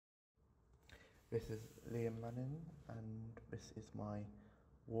This is Liam Manning, and this is my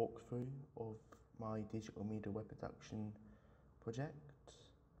walkthrough of my digital media web production project.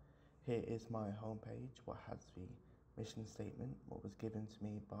 Here is my homepage, what has the mission statement, what was given to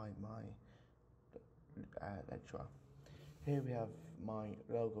me by my lecturer. Here we have my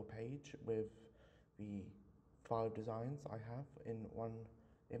logo page with the 5 designs I have in one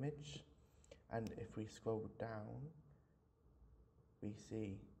image, and if we scroll down we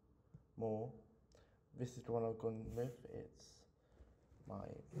see more. This is the one I've gone with. It's my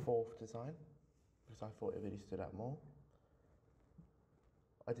 4th design because I thought it really stood out more.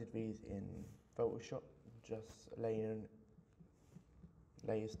 I did these in Photoshop, just laying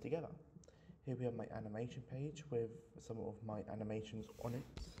layers together. Here we have my animation page with some of my animations on it.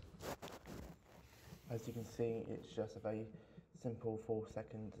 As you can see, it's just a very simple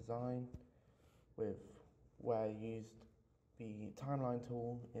 4-second design with where I used the timeline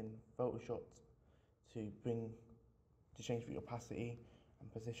tool in Photoshop to change the opacity and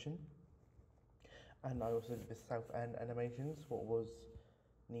position. And I also did the self-end animations, what was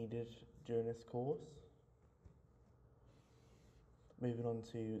needed during this course. Moving on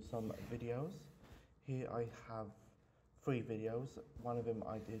to some videos. Here I have 3 videos. One of them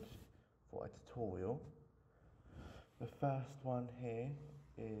I did for a tutorial. The first one here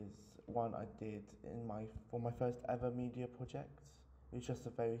is one I did for my first ever media project. It was just a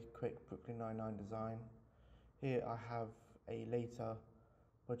very quick Brooklyn Nine-Nine design. Here I have a later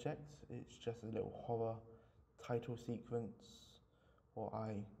project. It's just a little horror title sequence, what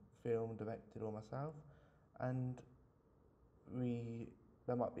I filmed, directed all myself. And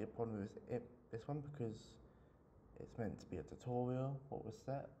there might be a problem with this one because it's meant to be a tutorial, what was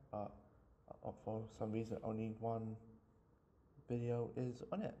set, but for some reason only one video is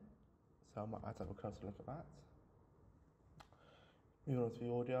on it. So I might have to have a closer look at that. Moving on to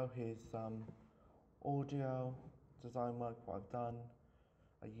the audio, here's some audio design work, what I've done.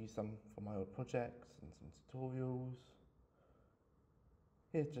 I used some for my old projects and some tutorials.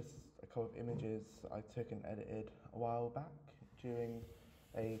 Here's just a couple of images I took and edited a while back during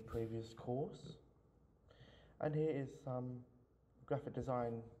a previous course. And here is some graphic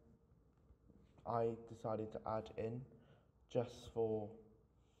design I decided to add in just to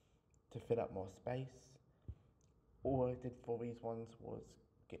fill up more space. All I did for these ones was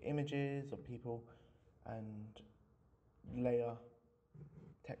get images of people and layer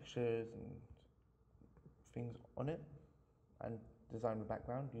textures and things on it and design the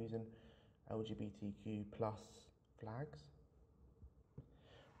background using LGBTQ+ flags.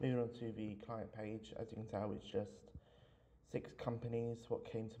 Moving on to the client page, as you can tell, it's just 6 companies what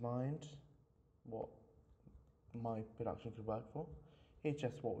came to mind, what my production could work for. Here's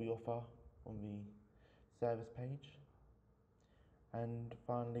just what we offer on the service page. And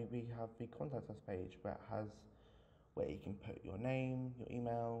finally we have the contact us page where you can put your name, your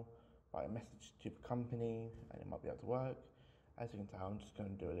email, write a message to the company, and it might be able to work. As you can tell, I'm just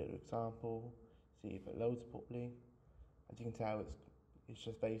going to do a little example, see if it loads properly. As you can tell, it's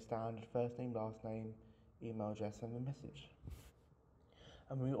just very standard, first name, last name, email address, and the message.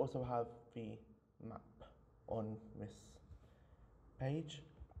 And we also have the map on this page.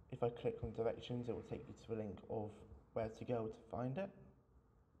 If I click on directions, it will take you to the link of where to go to find it.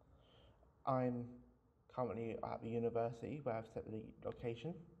 I'm currently at the university where I've set the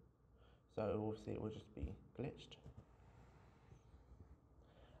location, so obviously it will just be glitched.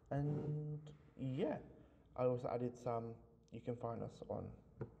 And yeah, I also added some, you can find us on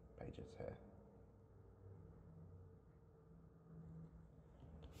pages here.